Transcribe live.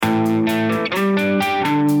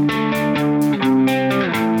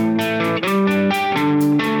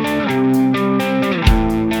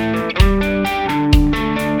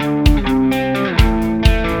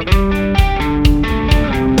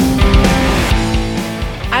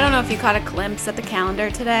caught a glimpse at the calendar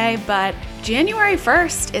today, but January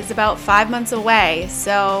 1st is about 5 months away.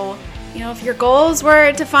 So, if your goals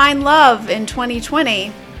were to find love in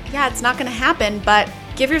 2020, it's not going to happen, but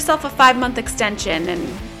give yourself a 5-month extension and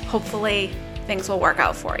hopefully things will work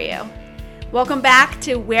out for you. Welcome back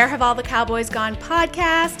to Where Have All the Cowboys Gone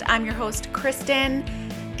podcast. I'm your host, Kristen,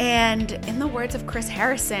 and in the words of Chris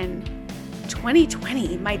Harrison,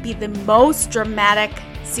 2020 might be the most dramatic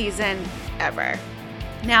season ever.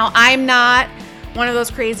 Now, I'm not one of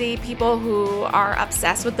those crazy people who are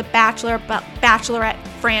obsessed with the Bachelorette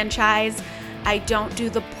franchise. I don't do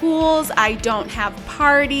the pools. I don't have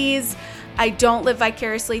parties. I don't live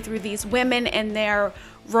vicariously through these women and their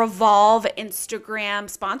Revolve Instagram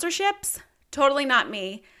sponsorships. Totally not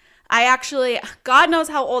me. God knows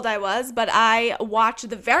how old I was, but I watched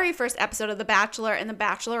the very first episode of The Bachelor and The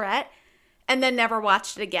Bachelorette and then never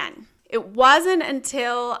watched it again. It wasn't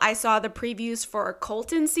until I saw the previews for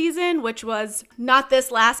Colton's season, which was not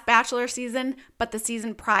this last Bachelor season, but the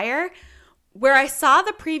season prior, where I saw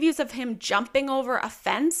the previews of him jumping over a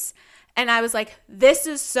fence, and I was like, this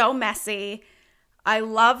is so messy. I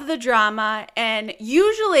love the drama, and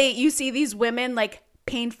usually you see these women like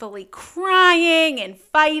painfully crying and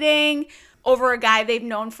fighting over a guy they've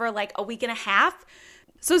known for like a week and a half.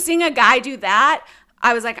 So seeing a guy do that,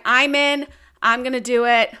 I was like, I'm in, I'm going to do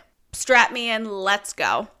it. Strap me in, let's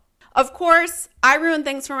go. Of course, I ruin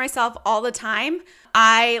things for myself all the time.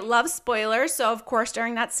 I love spoilers, so of course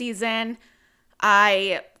during that season,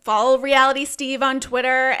 I follow Reality Steve on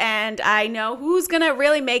Twitter, and I know who's going to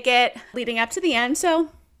really make it leading up to the end, so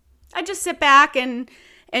I just sit back and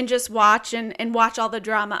just watch and watch all the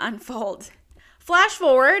drama unfold. Flash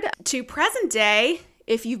forward to present day.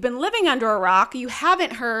 If you've been living under a rock, you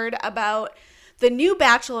haven't heard about the new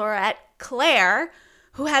Bachelorette, Claire,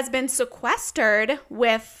 who has been sequestered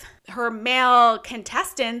with her male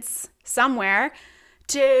contestants somewhere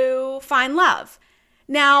to find love.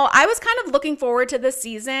 Now, I was kind of looking forward to this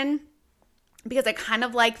season because I kind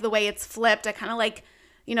of like the way it's flipped. I kind of like,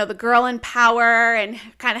 the girl in power and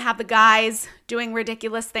kind of have the guys doing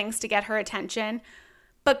ridiculous things to get her attention.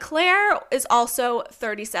 But Claire is also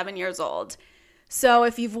 37 years old. So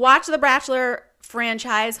if you've watched the Bachelor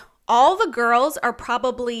franchise, all the girls are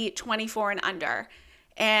probably 24 and under.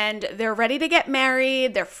 And they're ready to get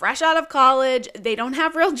married. They're fresh out of college. They don't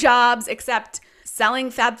have real jobs except selling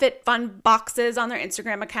FabFitFun boxes on their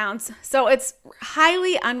Instagram accounts. So it's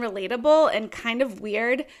highly unrelatable and kind of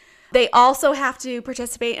weird. They also have to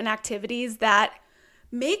participate in activities that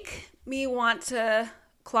make me want to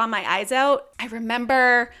claw my eyes out. I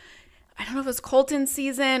remember, I don't know if it was Colton's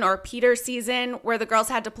season or Peter's season, where the girls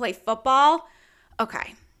had to play football.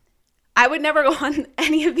 Okay. I would never go on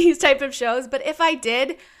any of these type of shows, but if I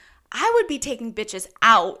did, I would be taking bitches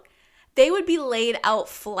out. They would be laid out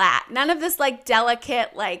flat. None of this like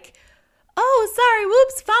delicate, like, oh, sorry,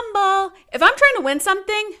 whoops, fumble. If I'm trying to win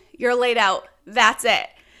something, you're laid out. That's it.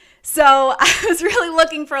 So I was really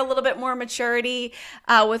looking for a little bit more maturity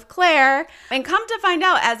with Claire. And come to find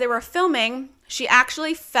out, as they were filming, she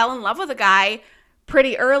actually fell in love with a guy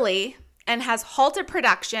pretty early and has halted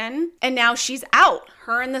production, and now she's out.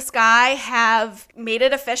 Her and this guy have made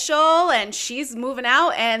it official, and she's moving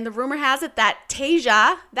out, and the rumor has it that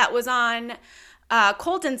Tasia, that was on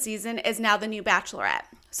Colton's season, is now the new Bachelorette.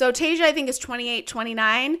 So Tasia, I think, is 28,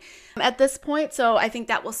 29 at this point, so I think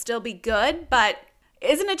that will still be good, but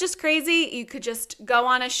isn't it just crazy? You could just go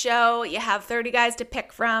on a show, you have 30 guys to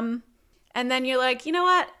pick from, and then you're like, you know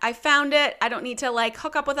what? I found it. I don't need to like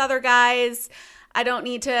hook up with other guys. I don't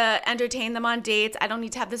need to entertain them on dates. I don't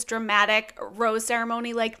need to have this dramatic rose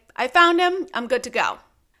ceremony. Like, I found him. I'm good to go.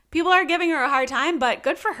 People are giving her a hard time, but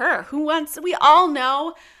good for her. We all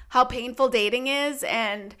know how painful dating is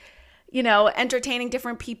and, entertaining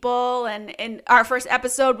different people. And in our first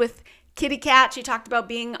episode with Kitty Cat, she talked about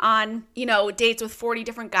being on, dates with 40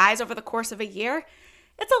 different guys over the course of a year.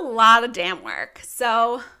 It's a lot of damn work.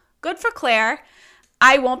 So good for Claire.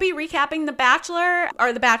 I won't be recapping The Bachelor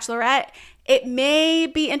or The Bachelorette. It may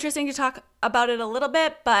be interesting to talk about it a little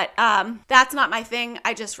bit, but that's not my thing.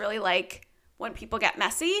 I just really like when people get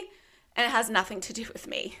messy, and it has nothing to do with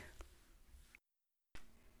me.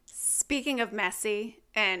 Speaking of messy,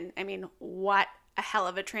 and I mean, what a hell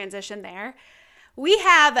of a transition there. We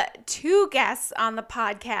have two guests on the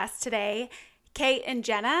podcast today, Kate and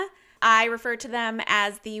Jenna. I refer to them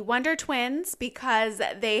as the Wonder Twins because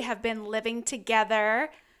they have been living together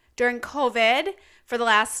during COVID for the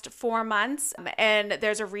last 4 months, and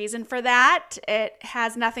there's a reason for that. It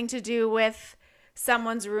has nothing to do with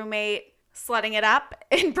someone's roommate slutting it up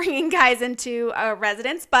and bringing guys into a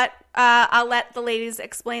residence, but I'll let the ladies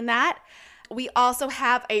explain that. we also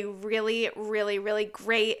have a really, really, really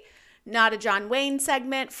great Not a John Wayne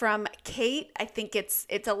segment from Kate. I think it's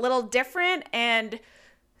a little different and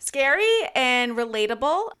scary and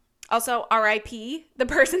relatable. Also, RIP, the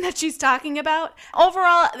person that she's talking about.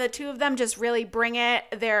 Overall, the two of them just really bring it.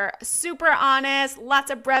 They're super honest, lots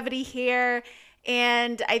of brevity here,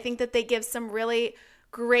 and I think that they give some really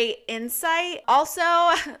great insight. Also,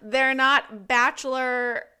 they're not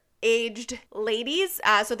bachelor-aged ladies,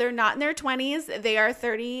 so they're not in their 20s. They are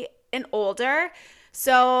 30 and older.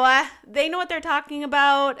 So they know what they're talking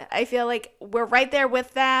about. I feel like we're right there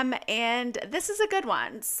with them, and this is a good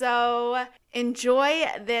one. So enjoy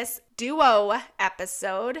this duo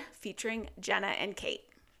episode featuring Jenna and Kate.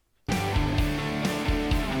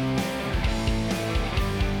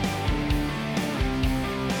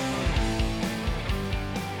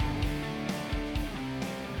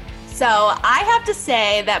 So I have to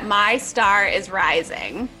say that my star is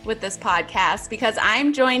rising with this podcast because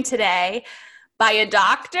I'm joined today by a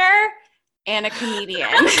doctor and a comedian.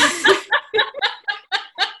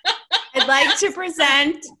 I'd like to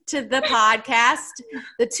present to the podcast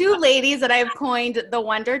the two ladies that I've coined the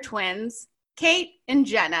Wonder Twins, Kate and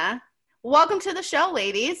Jenna. Welcome to the show,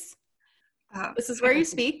 ladies. This is where you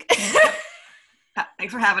speak.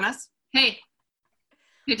 Thanks for having us. Hey,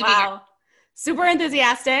 good to be here. Super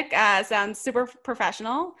enthusiastic. Sounds super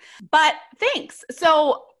professional, but thanks.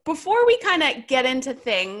 So before we kind of get into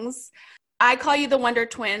things, I call you the Wonder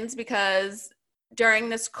Twins because during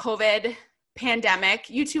this COVID pandemic,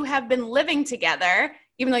 you two have been living together,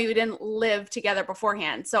 even though you didn't live together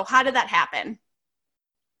beforehand. So how did that happen?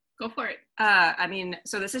 Go for it.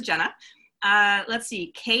 So this is Jenna. Let's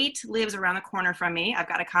see. Kate lives around the corner from me. I've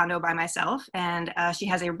got a condo by myself, and she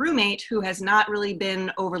has a roommate who has not really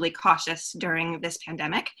been overly cautious during this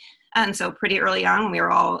pandemic. And so pretty early on, when we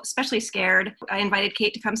were all especially scared, I invited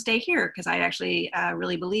Kate to come stay here because I actually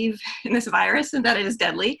really believe in this virus and that it is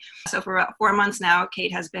deadly. So for about 4 months now,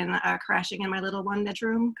 Kate has been crashing in my little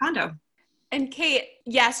one-bedroom condo. And Kate,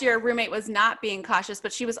 yes, your roommate was not being cautious,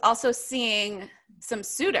 but she was also seeing some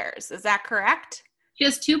suitors. Is that correct? She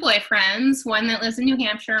has two boyfriends, one that lives in New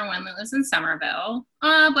Hampshire and one that lives in Somerville.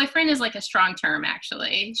 Boyfriend is like a strong term,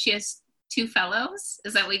 actually. She has two fellows.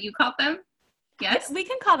 Is that what you call them? Yes? We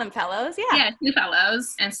can call them fellows, yeah. Yeah, two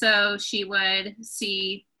fellows. And so she would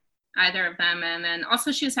see either of them. And then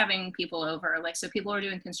also she was having people over. Like, so people were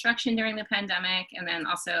doing construction during the pandemic. And then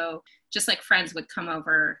also just like friends would come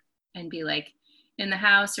over and be like in the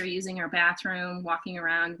house or using our bathroom, walking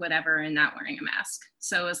around, whatever, and not wearing a mask.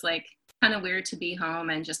 So it was like kind of weird to be home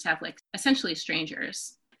and just have like essentially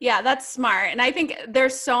strangers. Yeah, that's smart. And I think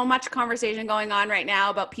there's so much conversation going on right now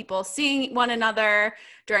about people seeing one another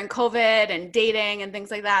during COVID and dating and things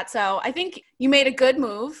like that. So I think you made a good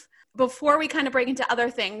move. Before we kind of break into other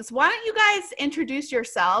things, why don't you guys introduce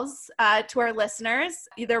yourselves to our listeners?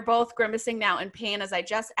 They're both grimacing now in pain as I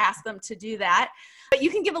just asked them to do that. But you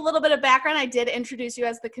can give a little bit of background. I did introduce you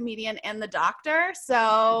as the comedian and the doctor.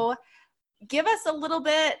 So give us a little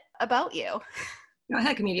bit about you. Go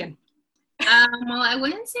ahead, comedian. Well, I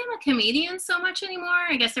wouldn't say I'm a comedian so much anymore.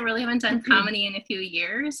 I guess I really haven't done comedy in a few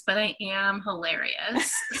years, but I am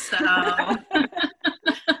hilarious. So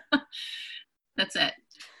that's it.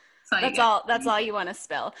 That's all you want to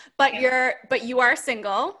spill. But yeah. You are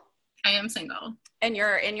single. I am single. And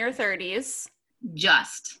you're in your 30s.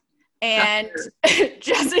 Just in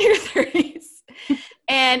your 30s.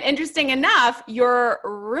 And interesting enough, your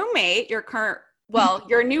roommate, your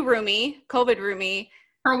new roomie, COVID roomie,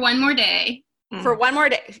 for one more day.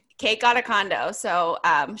 Kate got a condo, so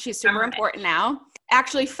she's super important now.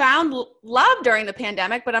 Actually found love during the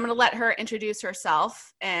pandemic, but I'm going to let her introduce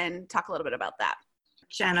herself and talk a little bit about that.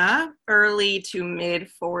 Jenna, early to mid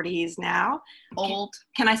 40s now. Old.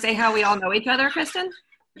 Can I say how we all know each other, Kristen?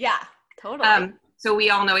 Yeah, totally. So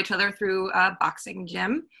we all know each other through a boxing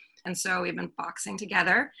gym. And so we've been boxing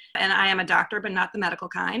together. And I am a doctor, but not the medical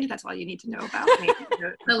kind. That's all you need to know about me.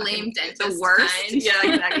 The lame dentist. The worst. Kind. Yeah,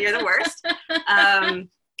 exactly. You're the worst. I'm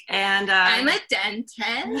a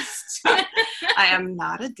dentist. I am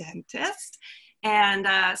not a dentist. And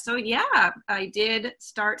so, I did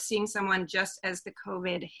start seeing someone just as the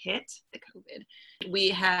COVID hit. We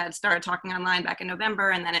had started talking online back in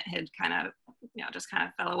November, and then it had kind of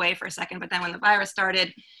fell away for a second. But then when the virus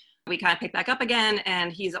started, we kind of picked back up again,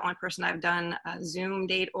 and he's the only person I've done a Zoom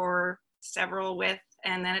date or several with.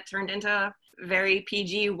 And then it turned into very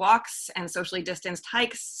PG walks and socially distanced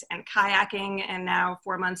hikes and kayaking. And now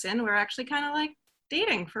 4 months in, we're actually kind of like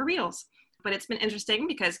dating for reals. But it's been interesting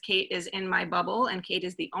because Kate is in my bubble and Kate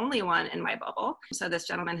is the only one in my bubble. So this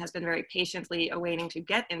gentleman has been very patiently awaiting to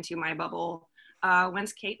get into my bubble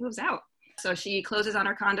once Kate moves out. So she closes on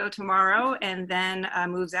her condo tomorrow and then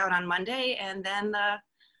moves out on Monday, and then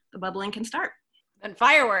the bubbling can start. And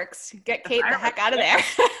fireworks. Get Kate the heck out of there.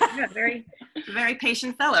 Yeah, very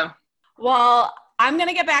patient fellow. Well, I'm going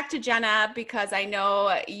to get back to Jenna because I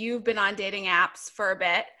know you've been on dating apps for a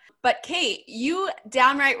bit. But Kate, you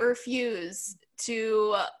downright refuse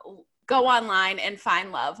to go online and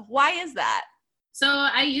find love. Why is that? So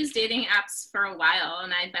I used dating apps for a while,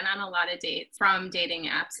 and I'd been on a lot of dates from dating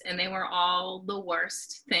apps, and they were all the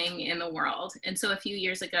worst thing in the world. And so a few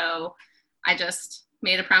years ago, I just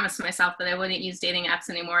made a promise to myself that I wouldn't use dating apps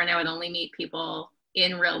anymore, and I would only meet people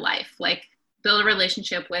in real life, like build a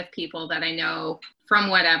relationship with people that I know from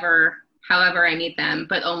however I meet them,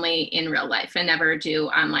 but only in real life, and never do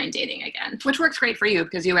online dating again. Which works great for you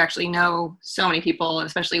because you actually know so many people,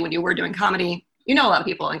 especially when you were doing comedy. You know a lot of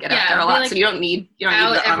people and get out there a lot, so you don't need the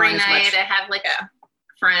every night. As much. I have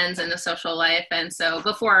friends and a social life, and so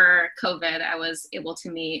before COVID, I was able to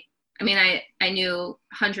meet. I mean, I knew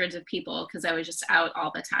hundreds of people because I was just out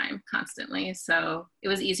all the time, constantly. So it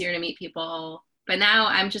was easier to meet people. But now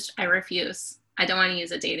I refuse. I don't want to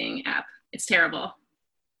use a dating app. It's terrible.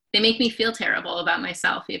 They make me feel terrible about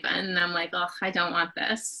myself even. And I'm like, oh, I don't want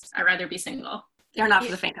this. I'd rather be single. They're not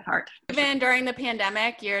for the faint of heart. Even during the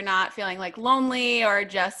pandemic, you're not feeling like lonely or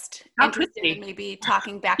just interested in maybe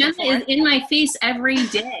talking back and forth? Jenna is in my face every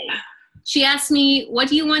day. She asked me, what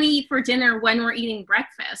do you want to eat for dinner when we're eating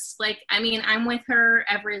breakfast? I'm with her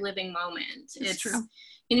every living moment. It's true.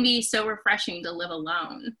 Going to be so refreshing to live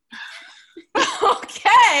alone.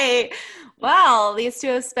 Okay. Well, these two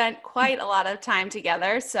have spent quite a lot of time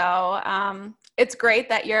together. So it's great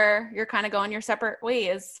that you're kind of going your separate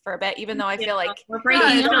ways for a bit, even though I feel like we're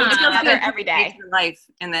breaking up together every day. Life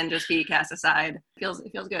and then just be cast aside. It feels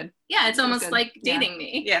good. Yeah, it's almost like dating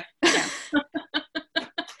me. Yeah.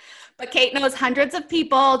 But Kate knows hundreds of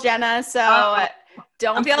people, Jenna, so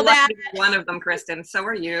don't feel bad. One of them, Kristen. So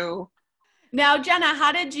are you. Now, Jenna,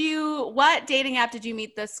 what dating app did you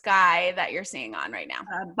meet this guy that you're seeing on right now?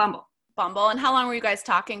 Bumble. Bumble. And how long were you guys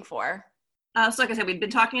talking for? So like I said, we'd been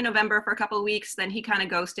talking in November for a couple of weeks. Then he kind of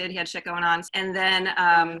ghosted. He had shit going on. And then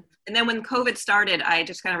when COVID started, I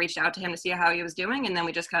just kind of reached out to him to see how he was doing. And then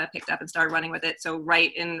we just kind of picked up and started running with it. So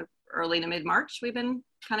right in early to mid-March, we've been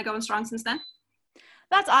kind of going strong since then.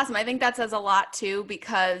 That's awesome. I think that says a lot too,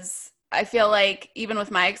 because I feel like even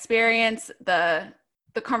with my experience, the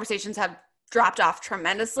conversations have dropped off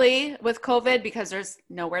tremendously with COVID because there's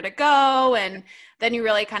nowhere to go. And then you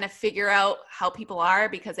really kind of figure out how people are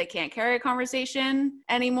because they can't carry a conversation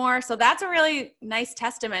anymore. So that's a really nice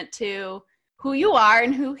testament to who you are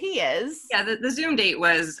and who he is. Yeah, the Zoom date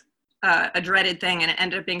was a dreaded thing, and it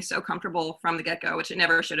ended up being so comfortable from the get-go, which it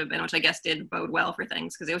never should have been, which I guess did bode well for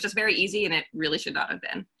things because it was just very easy and it really should not have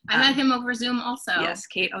been. I met him over Zoom also. Yes,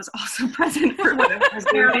 Kate, I was also present for what it was.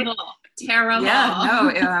 Terrible.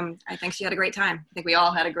 Yeah, no, I think she had a great time. I think we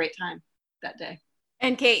all had a great time that day.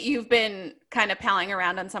 And Kate, you've been kind of palling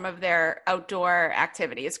around on some of their outdoor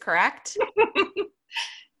activities, correct?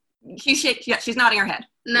 She's nodding her head.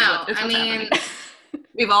 No,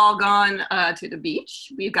 We've all gone to the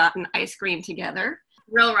beach. We've gotten ice cream together.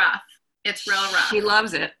 Real rough. It's real rough. She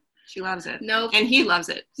loves it. Nope. And he loves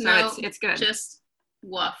it. So it's good. Just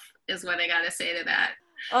woof is what I got to say to that.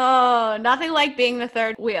 Oh, nothing like being the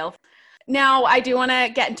third wheel. Now, I do want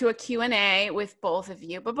to get into a Q&A with both of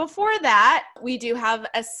you. But before that, we do have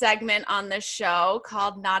a segment on this show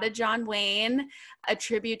called Not a John Wayne, a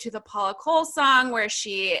tribute to the Paula Cole song where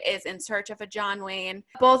she is in search of a John Wayne.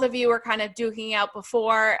 Both of you were kind of duking out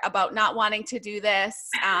before about not wanting to do this.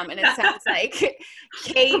 And it sounds like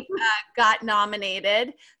Kate got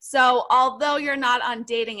nominated. So although you're not on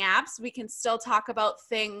dating apps, we can still talk about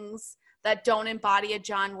things that don't embody a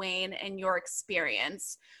John Wayne in your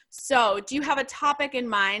experience. So do you have a topic in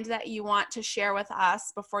mind that you want to share with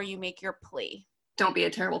us before you make your plea? Don't be a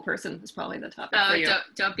terrible person is probably the topic for you.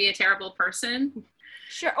 Don't be a terrible person?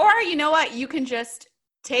 Sure. Or you know what? You can just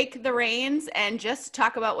take the reins and just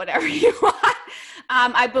talk about whatever you want.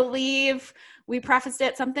 I believe we prefaced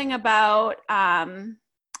it something about an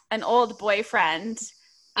old boyfriend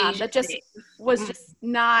that just was just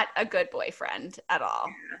not a good boyfriend at all.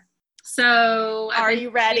 So are you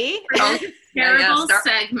ready? Terrible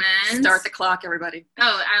segment. Start the clock, everybody.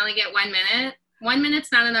 Oh, I only get 1 minute? 1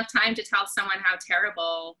 minute's not enough time to tell someone how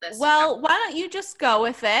terrible this is. Well, why don't you just go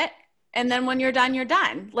with it? And then when you're done, you're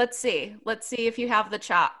done. Let's see if you have the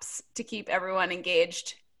chops to keep everyone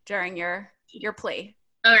engaged during your plea.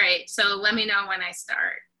 All right. So let me know when I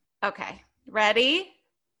start. Okay. Ready,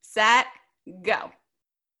 set, go.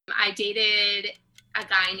 I dated a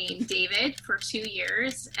guy named David for 2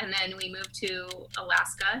 years, and then we moved to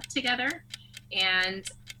Alaska together, and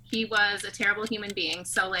he was a terrible human being.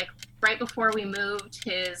 So like right before we moved,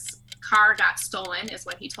 his car got stolen is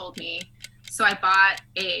what he told me. So I bought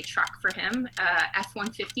a truck for him,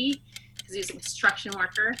 F-150, because he was a construction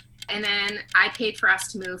worker. And then I paid for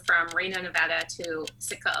us to move from Reno, Nevada to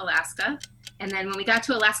Sitka, Alaska. And then when we got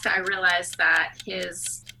to Alaska, I realized that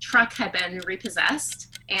his truck had been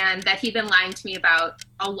repossessed and that he'd been lying to me about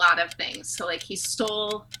a lot of things. So like he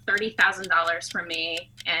stole $30,000 from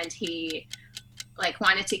me, and he like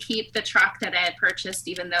wanted to keep the truck that I had purchased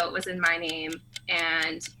even though it was in my name.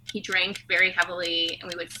 And he drank very heavily,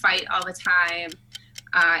 and we would fight all the time.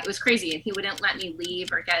 It was crazy, and he wouldn't let me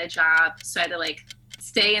leave or get a job. So I had to like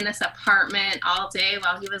stay in this apartment all day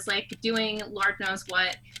while he was like doing Lord knows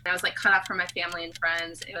what. I was like cut off from my family and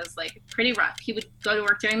friends. It was like pretty rough. He would go to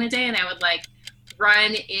work during the day, and I would like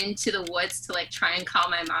run into the woods to like try and call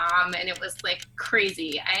my mom, and it was like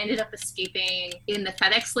crazy. I ended up escaping in the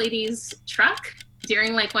FedEx lady's truck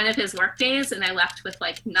during like one of his work days, and I left with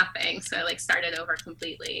like nothing. So I like started over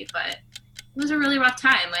completely, but it was a really rough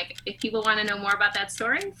time. Like if people want to know more about that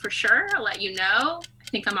story, for sure, I'll let you know. I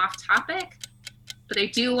think I'm off topic, but I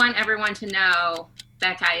do want everyone to know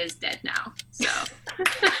that guy is dead now. So.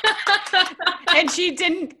 And she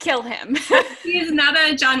didn't kill him. He's not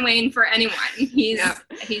a John Wayne for anyone. He's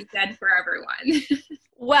dead for everyone.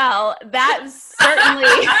 Well, that's certainly.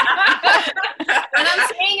 What I'm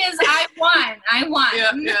saying is I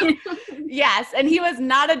won. Yeah. Yes, and he was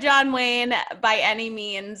not a John Wayne by any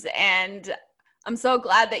means, and I'm so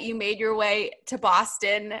glad that you made your way to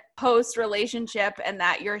Boston post-relationship and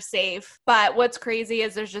that you're safe. But what's crazy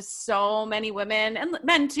is there's just so many women and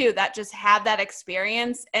men too that just have that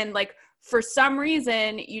experience, and like for some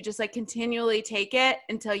reason you just like continually take it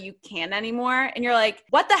until you can't anymore, and you're like,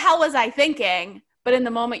 what the hell was I thinking? But in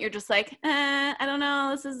the moment you're just like, I don't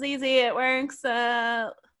know, this is easy, it works,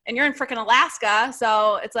 and you're in freaking Alaska,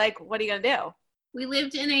 so it's like, what are you gonna do? We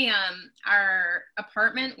lived in our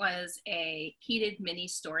apartment was a heated mini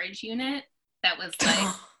storage unit that was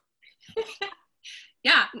like,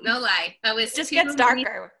 yeah, no lie. That was just gets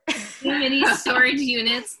darker. Mini storage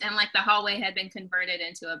units, and like the hallway had been converted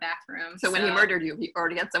into a bathroom. So when he murdered you, he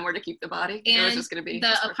already had somewhere to keep the body? And it was just going to be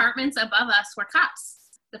the apartments above us were cops.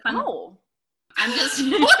 The fun. Oh. I'm just,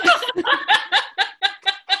 what the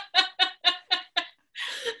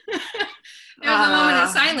There was a moment of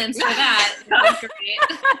silence for that.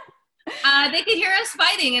 They could hear us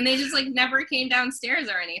fighting, and they just like never came downstairs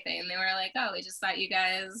or anything. They were like, oh, we just thought you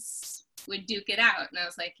guys would duke it out. And I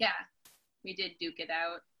was like, yeah, we did duke it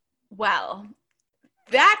out. Well,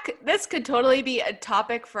 this could totally be a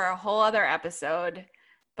topic for a whole other episode.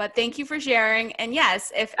 But thank you for sharing. And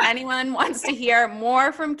yes, if anyone wants to hear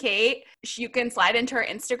more from Kate, you can slide into her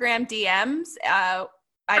Instagram DMs.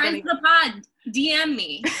 Friends of the pod, DM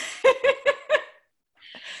me.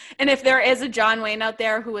 And if there is a John Wayne out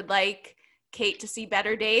there who would like Kate to see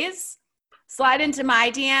better days, slide into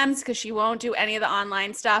my DMs because she won't do any of the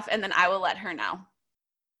online stuff, and then I will let her know.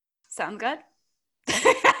 Sound good?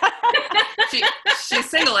 She's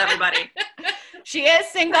single, everybody. She is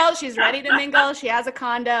single. She's ready to mingle. She has a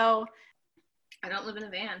condo. I don't live in a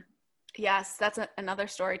van. Yes, that's another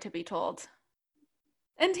story to be told.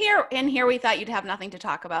 And here we thought you'd have nothing to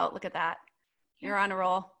talk about. Look at that. You're on a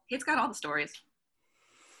roll. Kate's got all the stories.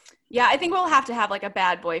 Yeah, I think we'll have to have like a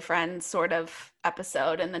bad boyfriend sort of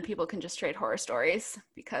episode, and then people can just trade horror stories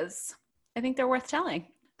because I think they're worth telling.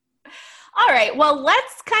 All right, well,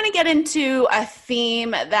 let's kind of get into a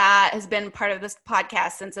theme that has been part of this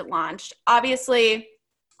podcast since it launched. Obviously,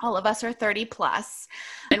 all of us are 30 plus,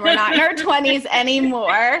 and we're not in our 20s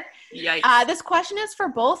anymore. Yikes. This question is for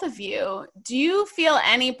both of you. Do you feel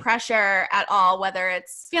any pressure at all, whether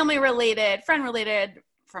it's family-related, friend-related,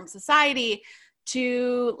 from society,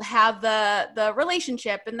 to have the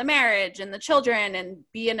relationship and the marriage and the children and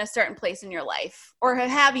be in a certain place in your life? Or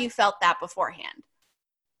have you felt that beforehand?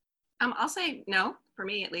 I'll say no, for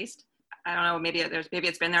me at least. I don't know, maybe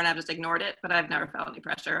it's been there and I've just ignored it, but I've never felt any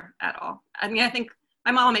pressure at all. I mean, I think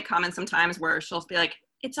my mom will make comments sometimes where she'll be like,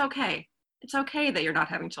 it's okay. It's okay that you're not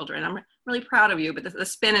having children. I'm really proud of you. But the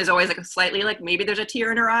spin is always like a slightly like maybe there's a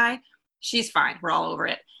tear in her eye. She's fine. We're all over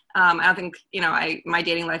it. I don't think, my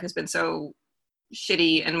dating life has been so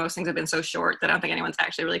shitty and most things have been so short that I don't think anyone's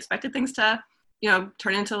actually really expected things to,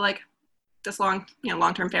 turn into like this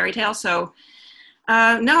long-term fairy tale. So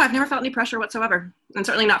no, I've never felt any pressure whatsoever. And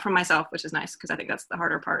certainly not from myself, which is nice because I think that's the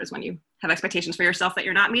harder part is when you have expectations for yourself that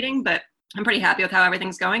you're not meeting. But I'm pretty happy with how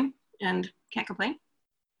everything's going and can't complain.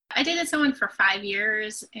 I dated someone for 5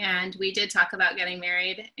 years and we did talk about getting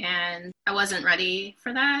married, and I wasn't ready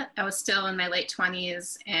for that. I was still in my late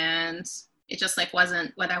 20s and it just like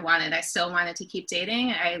wasn't what I wanted. I still wanted to keep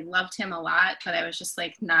dating. I loved him a lot, but I was just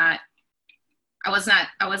like I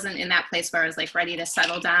wasn't in that place where I was like ready to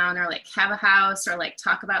settle down or like have a house or like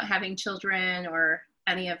talk about having children or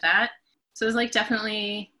any of that. So it was like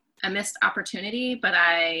definitely a missed opportunity, but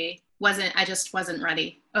I just wasn't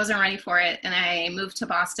ready. I wasn't ready for it. And I moved to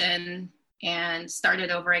Boston and started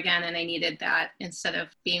over again. And I needed that instead of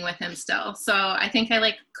being with him still. So I think I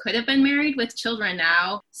like could have been married with children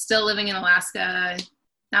now, still living in Alaska,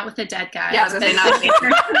 not with a dead guy. Yeah, I was going to say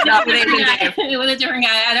not with with a different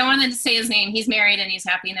guy. I don't want to say his name. He's married and he's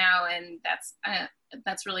happy now. And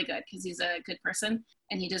that's really good because he's a good person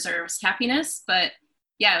and he deserves happiness. But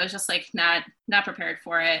yeah, I was just like not prepared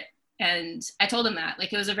for it. And I told him that,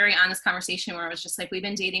 like, it was a very honest conversation where I was just like, we've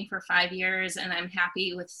been dating for 5 years and I'm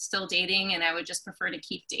happy with still dating. And I would just prefer to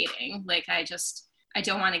keep dating. Like, I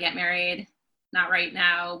don't want to get married. Not right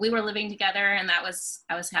now. We were living together and I was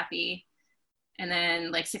happy. And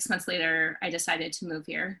then like 6 months later, I decided to move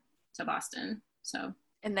here to Boston. So.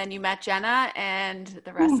 And then you met Jenna and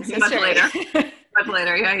the rest is history. Much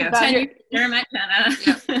later. Yeah. 10 years later, met Jenna.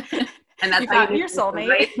 Yep. And that's how your soulmate.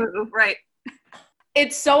 Right move. Right.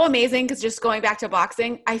 It's so amazing because just going back to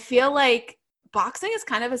boxing, I feel like boxing is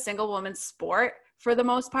kind of a single woman's sport for the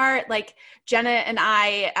most part. Like Jenna and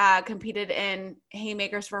I competed in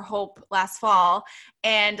Haymakers for Hope last fall,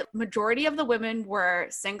 and majority of the women were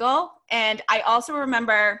single. And I also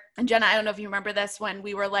remember, and Jenna, I don't know if you remember this, when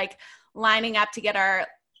we were like lining up to get our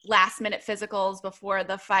last minute physicals before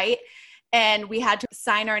the fight. And we had to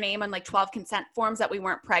sign our name on like 12 consent forms that we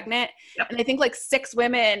weren't pregnant. Yep. And I think like 6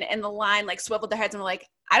 women in the line like swiveled their heads and were like,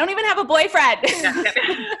 I don't even have a boyfriend.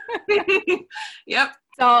 Yep.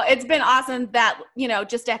 So it's been awesome that, you know,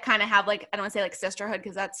 just to kind of have like, I don't want to say like sisterhood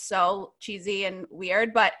because that's so cheesy and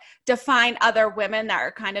weird, but to find other women that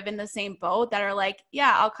are kind of in the same boat that are like,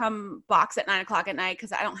 yeah, I'll come box at 9:00 at night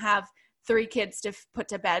because I don't have 3 kids to put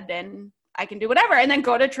to bed and I can do whatever. And then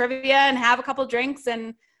go to trivia and have a couple drinks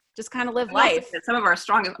and just kind of live life. Some of our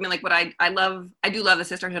strongest, I mean, like what I do love the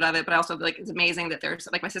sisterhood of it, but I also like, it's amazing that there's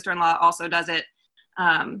like my sister-in-law also does it.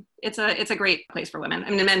 It's a great place for women. I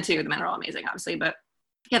mean, the men too, the men are all amazing, obviously, but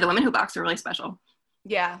yeah, the women who box are really special.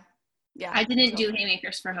 Yeah. I didn't do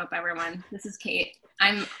Haymakers for Hope, everyone. This is Kate.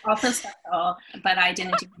 I'm also special, but I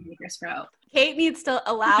didn't do Haymakers for Hope. Kate needs to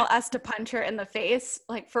allow us to punch her in the face,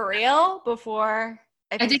 like for real, before.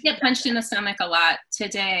 I did get punched in the stomach a lot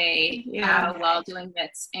today while doing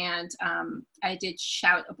bits, and I did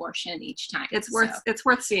shout abortion each time. It's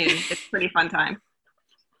worth seeing. It's a pretty fun time.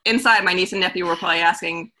 Inside, my niece and nephew were probably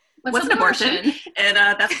asking, "What's an abortion?" And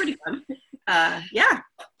that's pretty fun. Yeah.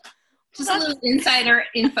 Just a little insider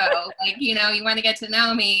info. Like, you know, you want to get to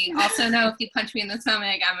know me. Also know if you punch me in the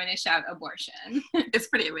stomach, I'm going to shout abortion. It's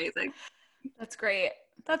pretty amazing. That's great.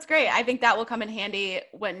 That's great. I think that will come in handy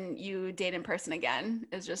when you date in person again.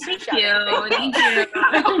 Is just Thank you.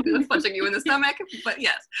 I hope it was punching you in the stomach, but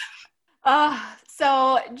yes.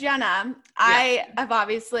 So Jenna, I have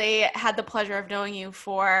obviously had the pleasure of knowing you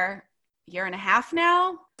for a year and a half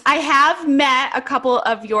now. I have met a couple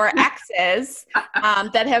of your exes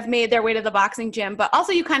that have made their way to the boxing gym, but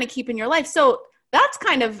also you kind of keep in your life. So that's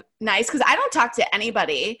kind of nice because I don't talk to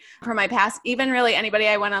anybody from my past, even really anybody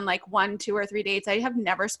I went on like 1, 2, or 3 dates. I have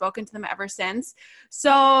never spoken to them ever since.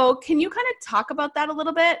 So can you kind of talk about that a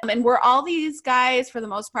little bit? And were all these guys, for the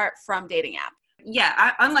most part, from dating apps?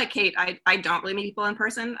 Yeah, unlike Kate, I don't really meet people in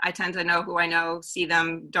person. I tend to know who I know, see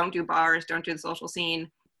them, don't do bars, don't do the social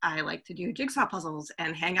scene. I like to do jigsaw puzzles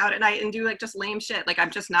and hang out at night and do like just lame shit. Like I'm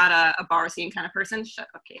just not a bar scene kind of person. Shut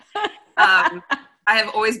up, Kate. I have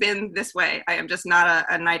always been this way. I am just not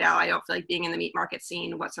a night owl. I don't feel like being in the meat market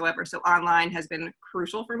scene whatsoever. So online has been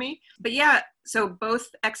crucial for me. But yeah, so both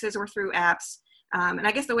exes were through apps. And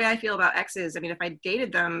I guess the way I feel about exes, I mean, if I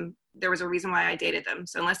dated them, there was a reason why I dated them.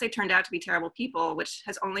 So unless they turned out to be terrible people, which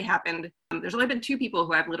has only happened, there's only been 2 people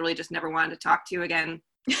who I've literally just never wanted to talk to again.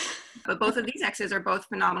 But both of these exes are both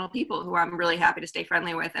phenomenal people who I'm really happy to stay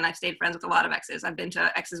friendly with. And I've stayed friends with a lot of exes. I've been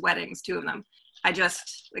to exes' weddings, 2 of them. I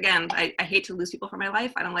hate to lose people from my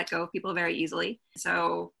life. I don't let go of people very easily.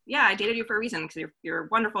 So yeah, I dated you for a reason because you're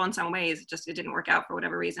wonderful in some ways. It didn't work out for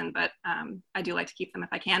whatever reason, but I do like to keep them if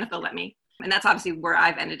I can, if they'll let me. And that's obviously where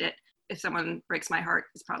I've ended it. If someone breaks my heart,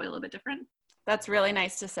 it's probably a little bit different. That's really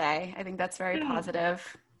nice to say. I think that's very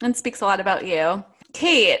positive and speaks a lot about you.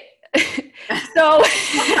 Kate, so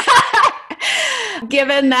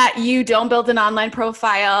given that you don't build an online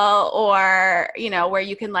profile or, you know, where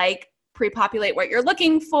you can like pre-populate what you're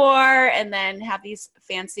looking for and then have these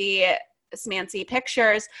fancy smancy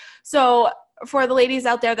pictures. So for the ladies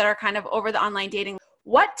out there that are kind of over the online dating,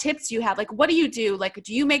 what tips do you have? Like, what do you do? Like,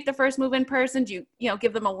 do you make the first move in person? Do you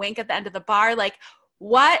give them a wink at the end of the bar? Like,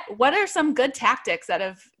 what are some good tactics that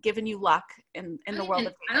have given you luck in the world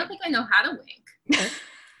of dating? I don't think I know how to wink.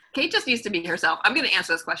 Kate just needs to be herself. I'm going to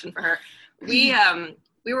answer this question for her. We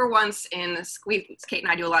were once Kate and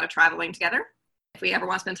I do a lot of traveling together. If we ever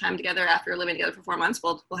want to spend time together after living together for 4 months,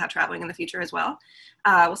 we'll have traveling in the future as well.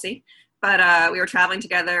 We'll see. But we were traveling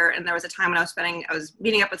together, and there was a time when I was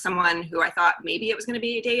meeting up with someone who I thought maybe it was going to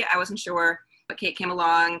be a date. I wasn't sure, but Kate came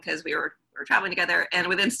along because we were traveling together, and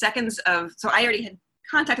within seconds so I already had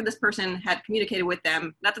contacted this person, had communicated with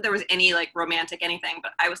them. Not that there was any like romantic anything,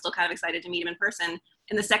 but I was still kind of excited to meet him in person.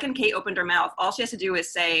 And the second Kate opened her mouth, all she has to do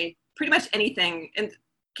is say pretty much anything. And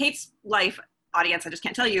Kate's life, audience, I just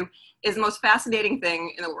can't tell you, is the most fascinating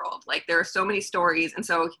thing in the world. Like, there are so many stories. And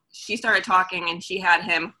so she started talking, and she had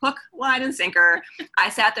him hook, line, and sinker. I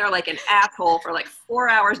sat there like an asshole for like 4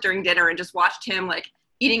 hours during dinner and just watched him like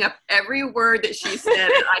eating up every word that she said.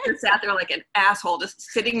 And I just sat there like an asshole, just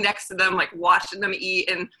sitting next to them, like watching them eat.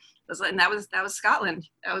 And that was Scotland.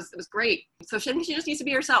 It was great. So she just needs to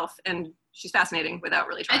be herself, and she's fascinating without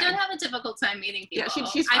really trying. I don't have a difficult time meeting people. Yeah,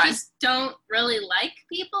 she's fine. I just don't really like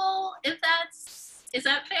people. Is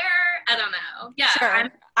that fair? I don't know. Yeah. Sure.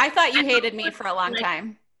 I thought you hated me for a long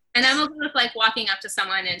time. And I'm okay with like walking up to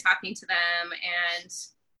someone and talking to them and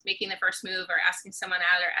making the first move or asking someone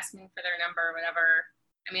out or asking for their number or whatever.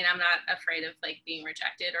 I mean, I'm not afraid of like being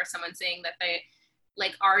rejected or someone saying that they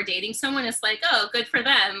like are dating someone. It's like, oh, good for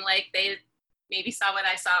them. Like they maybe saw what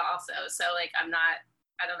I saw also. So like, I'm not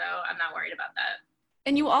worried about that.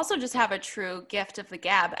 And you also just have a true gift of the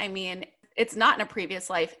gab. I mean, it's not in a previous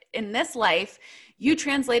life. In this life, you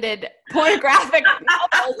translated pornographic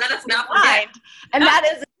novels. Let us not forget. And that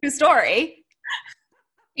is a true story.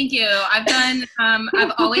 Thank you.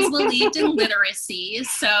 I've always believed in literacy.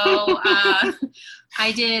 So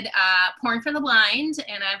I did porn for the blind,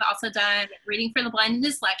 and I've also done reading for the blind and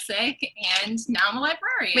dyslexic, and now I'm a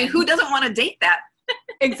librarian. I mean, who doesn't want to date that?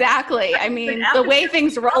 Exactly. I mean, the way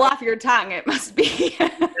things roll off your tongue, it must be.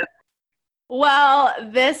 Well,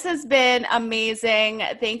 this has been amazing.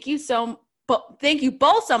 Thank you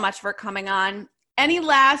both so much for coming on. Any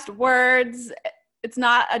last words? It's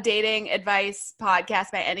not a dating advice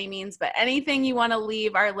podcast by any means, but anything you want to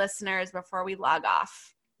leave our listeners before we log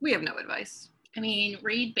off? We have no advice. I mean,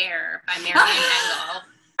 read Bear by Marian Engel.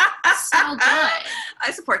 So good.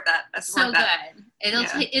 I support that. Good.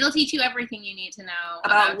 It'll teach you everything you need to know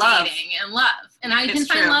about love. Dating and love. And I can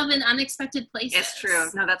find love in unexpected places. It's true.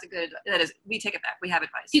 No, we take it back. We have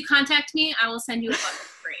advice. If you contact me, I will send you a book for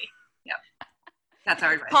free. Yep. That's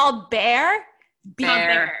our advice. Called Bear? Bear.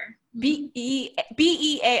 Bear. Indeed.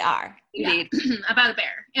 Yeah. About a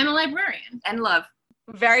bear and a librarian. And love.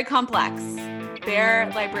 Very complex. Bear,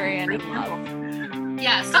 librarian, and love.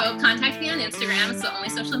 Yeah, so contact me on Instagram. It's the only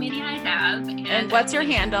social media I have. And what's your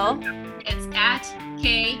handle? It's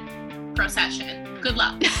 @KProcession. Good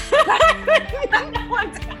luck.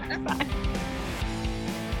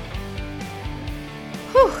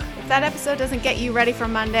 Whew, if that episode doesn't get you ready for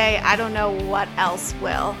Monday, I don't know what else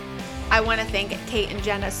will. I want to thank Kate and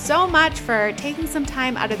Jenna so much for taking some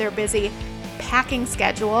time out of their busy packing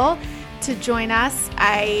schedule to join us.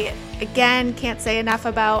 I, again, can't say enough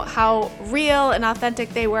about how real and authentic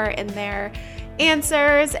they were in their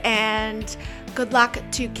answers, and good luck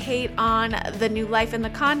to Kate on the new life in the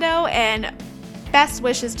condo, and best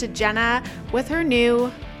wishes to Jenna with her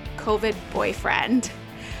new COVID boyfriend.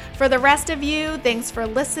 For the rest of you, thanks for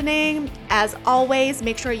listening. As always,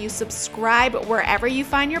 make sure you subscribe wherever you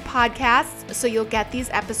find your podcasts so you'll get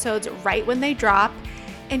these episodes right when they drop.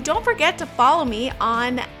 And don't forget to follow me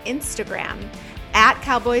on Instagram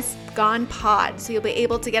 @CowboysGonePod so you'll be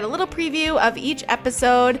able to get a little preview of each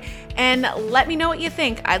episode and let me know what you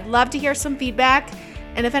think. I'd love to hear some feedback.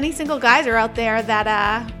 And if any single guys are out there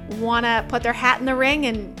that want to put their hat in the ring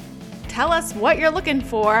and tell us what you're looking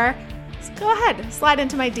for, go ahead, slide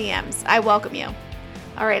into my DMs. I welcome you.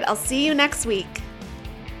 All right, I'll see you next week.